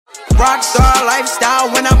rockstar lifestyle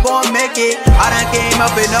when I'm gonna make it. I done came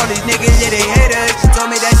up and all these niggas, yeah, they hate us. She told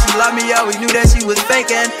me that she loved me, always knew that she was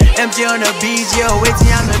faking. MG on the beach, yo, wait till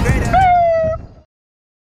I'm the greatest.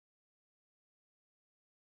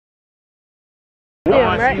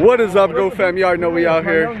 What is up, Go Fam? You already know we out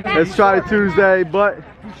here. It's Try Tuesday, but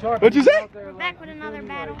what'd you say? Back with another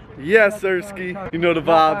battle. Yes, Sirski. You know the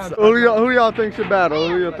vibes. Who y'all think should battle?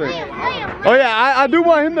 Who y'all think? Oh yeah, I do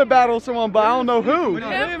want him to battle someone, but I don't know who.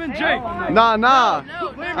 Liam and Jake. Nah.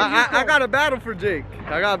 I got a battle for Jake.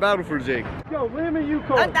 Yo, Liam and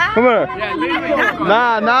Ucar. Come here.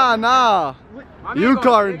 Yeah, Nah.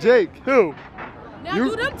 Ucar and Jake. Who? Now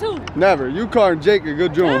do them two. Never. Ucar and Jake are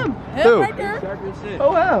good join. Who? Right there.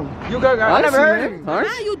 Oh, him. I never heard him. Nah,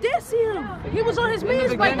 you did see him. He was on his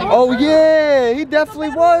knees like that. Oh yeah, he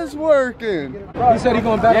definitely was working. He said he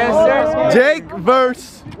going back. Jake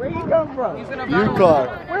versus Where you come from?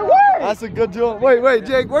 Ucar. Where? That's a good joint. Wait,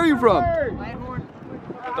 Jake, where are you from?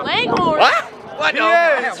 Langhorn. What?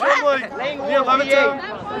 Yeah, it's from like the 11th town.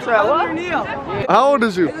 How old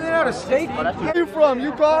is you? Where you from,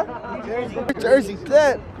 Ucar? Jersey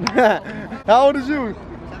Tech. How old is you?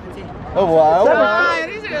 Oh wow.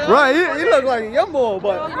 Right, he look like a young boy,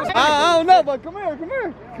 but I don't know, but come here.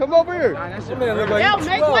 Come over here. Yo,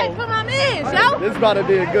 make way for my man, yo. This about to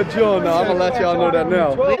be a good joint now. I'm gonna let y'all know that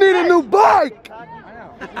now. We need a new bike!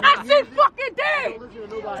 I see fucking dead!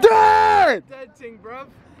 Dead! Dead thing, bro.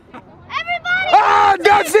 Everybody! Ah,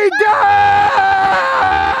 that's he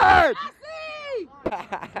dead!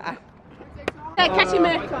 Hey, catch him,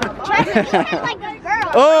 man. Like a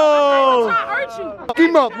girl. Oh! I'll try to hurt you.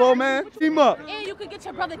 Team up, little man. Team up. And you can get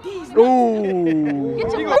your brother D's. Ooh.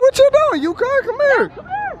 Get your What you doing, Ucar? Come here. Come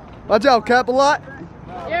here. Watch out, cap a lot.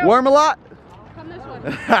 Yeah. Worm a lot. Come this way.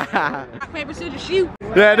 Rock, paper, scissors, shoot.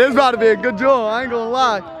 Yeah, this about to be a good joint. I ain't gonna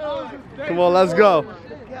lie. Come on, let's go.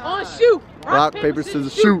 On shoot. Rock, paper,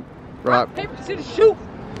 scissors, shoot. Rock. Paper, scissors, shoot.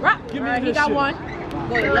 Rock. Alright, he got one.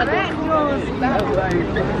 Go ahead, let's go.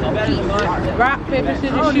 Rock, paper,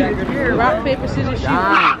 scissors, shoot. Rock, paper, scissors,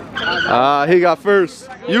 shoot. He got first.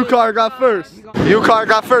 Ucar got first. Ucar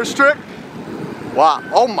got first trick. Wow.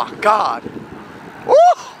 Oh my God. Woo!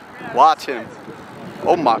 Watch him.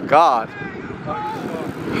 Oh my God.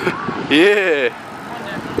 Yeah.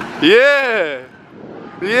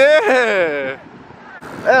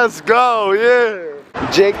 Let's go. Yeah.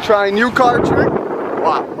 Jake trying Ucar trick.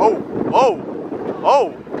 Wow. Oh.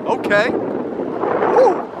 Okay.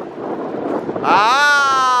 Ooh.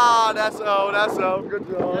 Ah, that's O. Good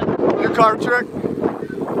job. Ucar trick.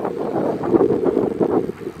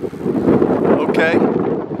 Okay.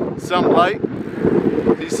 Some light.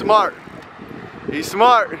 He's smart.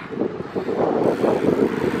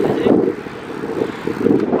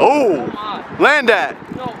 Oh, land that.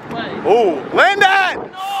 Oh, land that.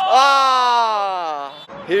 Ah.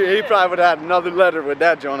 He probably would have had another letter with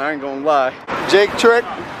that, John. I ain't gonna lie. Jake trick.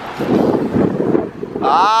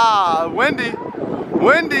 Ah, Wendy.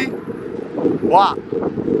 Wah.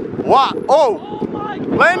 Oh,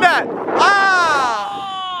 land that.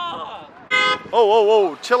 Ah.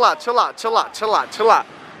 Oh. Chill out.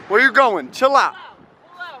 Where you going? Chill out.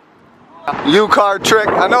 Ucar trick.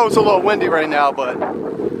 I know it's a little windy right now, but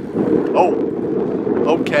oh,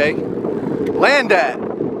 okay. Land that.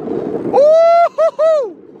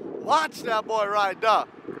 Woo! Watch that boy ride up.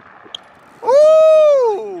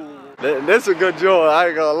 Ooh! This is a good joy, I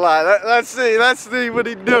ain't gonna lie. Let's see what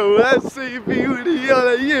he do. Let's see if he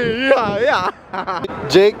yeah.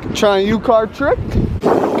 Jake trying Ucar trick.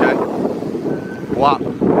 Okay. Wop.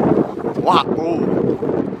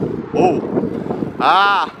 Oh.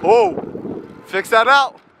 Ah. Oh. Fix that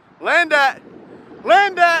out. Land that.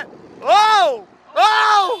 Oh.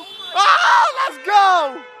 Let's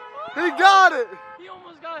go. He got it. He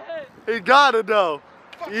almost got hit. He got it though.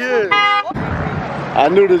 Yeah. I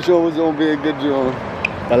knew this show was gonna be a good joint.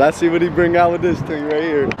 But let's see what he bring out with this thing right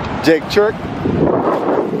here. Jake trick.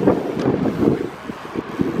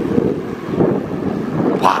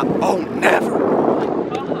 Wow. Oh,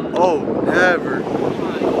 never.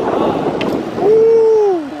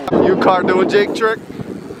 Ooh. Ucar doing Jake trick?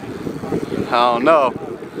 I don't know.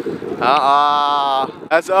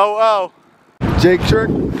 That's OO. Jake trick.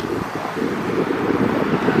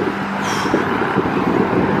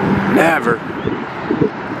 Never.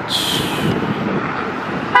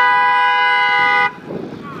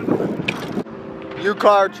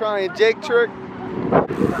 Ucar trying Jake trick.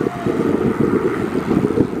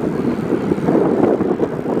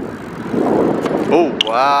 Oh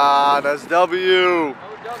wow, that's W.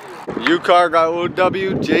 Ucar got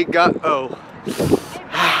OW, Jake got O.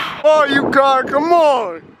 Oh, Ucar, come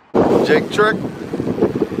on. Jake trick.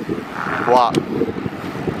 Wop.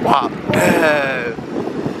 Wop.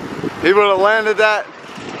 He would have landed that.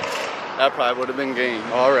 That probably would have been game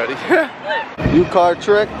already. Ucar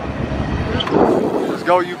trick. Let's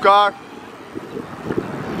go, Ucar.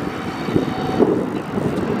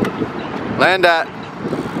 Land that.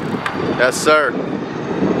 Yes, sir.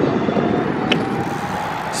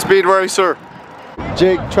 Speed racer.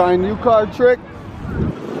 Jake trying Ucar trick.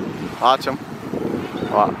 Watch him.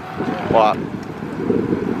 Wop. Wop.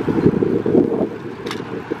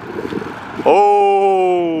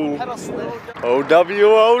 Oh. OW,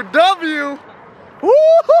 OW.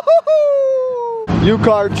 Woo-hoo-hoo-hoo.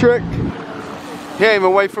 Ucar trick. He ain't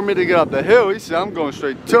even wait for me to get up the hill. He said, I'm going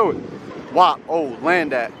straight to it. Wop. Oh,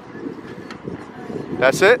 land that.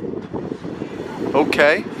 That's it?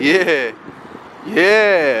 Okay. Yeah.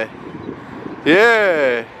 Yeah.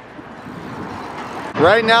 Yeah.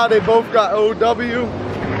 Right now they both got OW.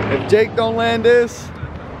 If Jake don't land this,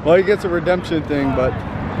 well, he gets a redemption thing, but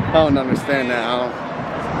I don't understand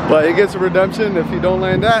that. But he gets a redemption if he don't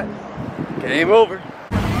land that. Game over.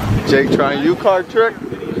 Jake trying Ucar trick.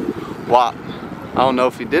 Wow. I don't know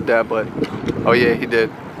if he did that, but oh yeah, he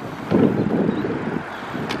did.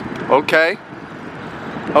 Okay.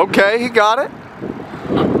 Okay, he got it.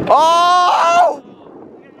 Oh!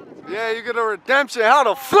 Yeah, you get a redemption. How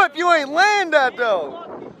the flip you ain't land that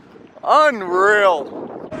though? Unreal.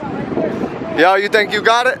 Yo, you think you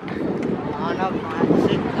got it?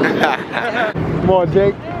 Come on,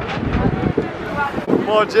 Jake. Come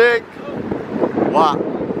on, Jake. Wow.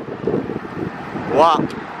 Wow.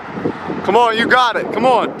 Come on, you got it. Come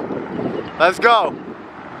on. Let's go.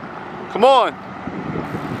 Come on.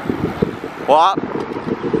 Wow.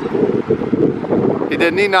 He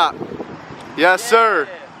did knee knock. Yes, sir.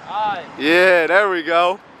 Yeah, there we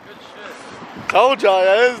go. Told y'all,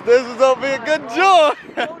 this is gonna be a good job.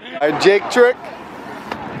 Alright, Jake trick.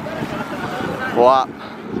 Wow.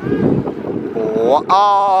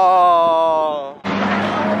 Oh.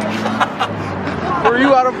 Were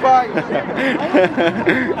you out of practice?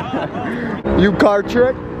 Ucar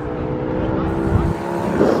trick.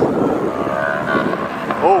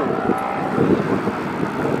 Oh.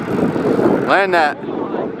 Land that.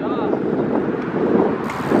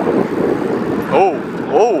 Oh,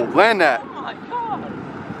 oh, land that.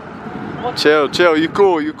 Chill, chill, you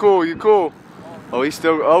cool, you cool, you cool. Oh, he's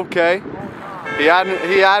still, okay. He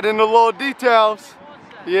adding the little details.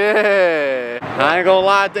 Yeah. I ain't gonna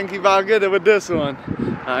lie, I think he about to get it with this one.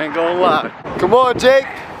 I ain't gonna lie. Come on, Jake.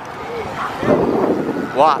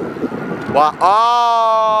 Wow. Wow.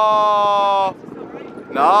 Oh.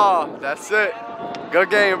 No, that's it. Good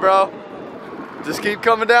game, bro. Just keep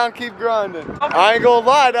coming down, keep grinding. I ain't gonna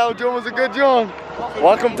lie, that joint was a good joint.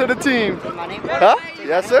 Welcome to the team. Huh?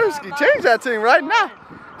 Yes, sir. Change that team right now.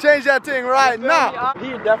 Change that thing right now. He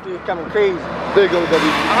definitely coming crazy. Big OW.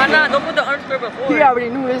 Don't put the underscore before. He already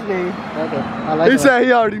knew his name. Okay. I like he said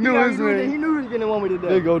he already knew his name. He knew he was getting one with it.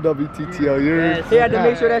 Big OWTTO. Yes. He had to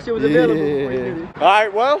make sure that shit was available before he did it.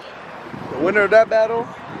 Alright, well, the winner of that battle,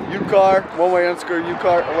 Ucar, Oneway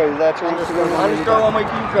 _Ucar. Oh, wait, is that your Underscore Oneway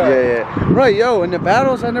Ucar. Yeah. Right, yo, in the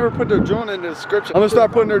battles, I never put their joint in the description. I'm gonna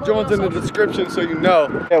start putting their joints in the description so you know.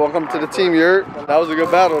 Hey, welcome to the team, Yurt. That was a good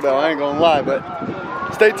battle, though. I ain't gonna lie, but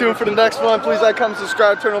stay tuned for the next one. Please like, comment,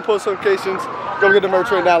 subscribe, turn on post notifications. Go get the merch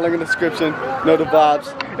right now, link in the description. Know the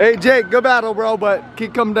vibes. Hey, Jake, good battle, bro, but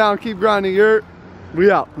keep coming down, keep grinding, Yurt. We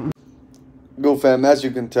out. Go fam, as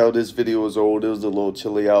you can tell, this video is old. It was a little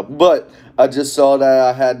chilly out, but I just saw that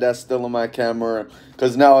I had that still on my camera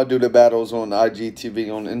because now I do the battles on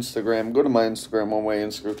IGTV on Instagram. Go to my Instagram, Oneway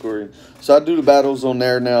 _Ucar. So I do the battles on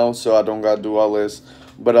there now, so I don't gotta do all this.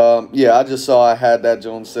 But yeah, I just saw I had that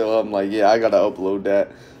joint still. I'm like, yeah, I gotta upload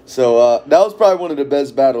that. So that was probably one of the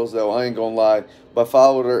best battles, though. I ain't gonna lie. But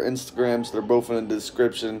follow their Instagrams; they're both in the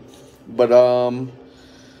description. But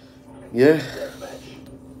yeah.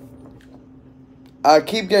 I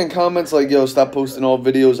keep getting comments like, yo, stop posting old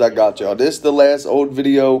videos. I got y'all. This is the last old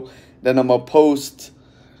video. Then I'm going to post.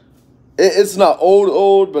 It's not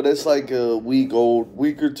old, but it's like a week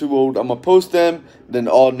or two old. I'm going to post them. Then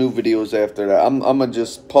all new videos after that. I'm going to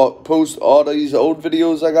just post all these old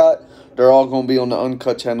videos I got. They're all going to be on the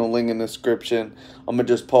Uncut channel, link in the description. I'm going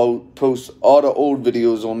to just post all the old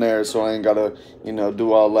videos on there. So I ain't got to, you know,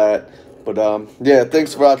 do all that. But yeah,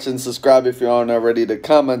 thanks for watching. Subscribe if you aren't already. The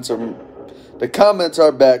comments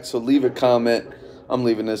are back, so leave a comment. I'm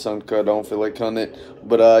leaving this uncut. I don't feel like cutting it.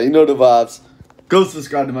 But you know the vibes. Go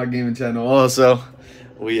subscribe to my gaming channel also.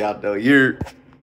 We out though. You're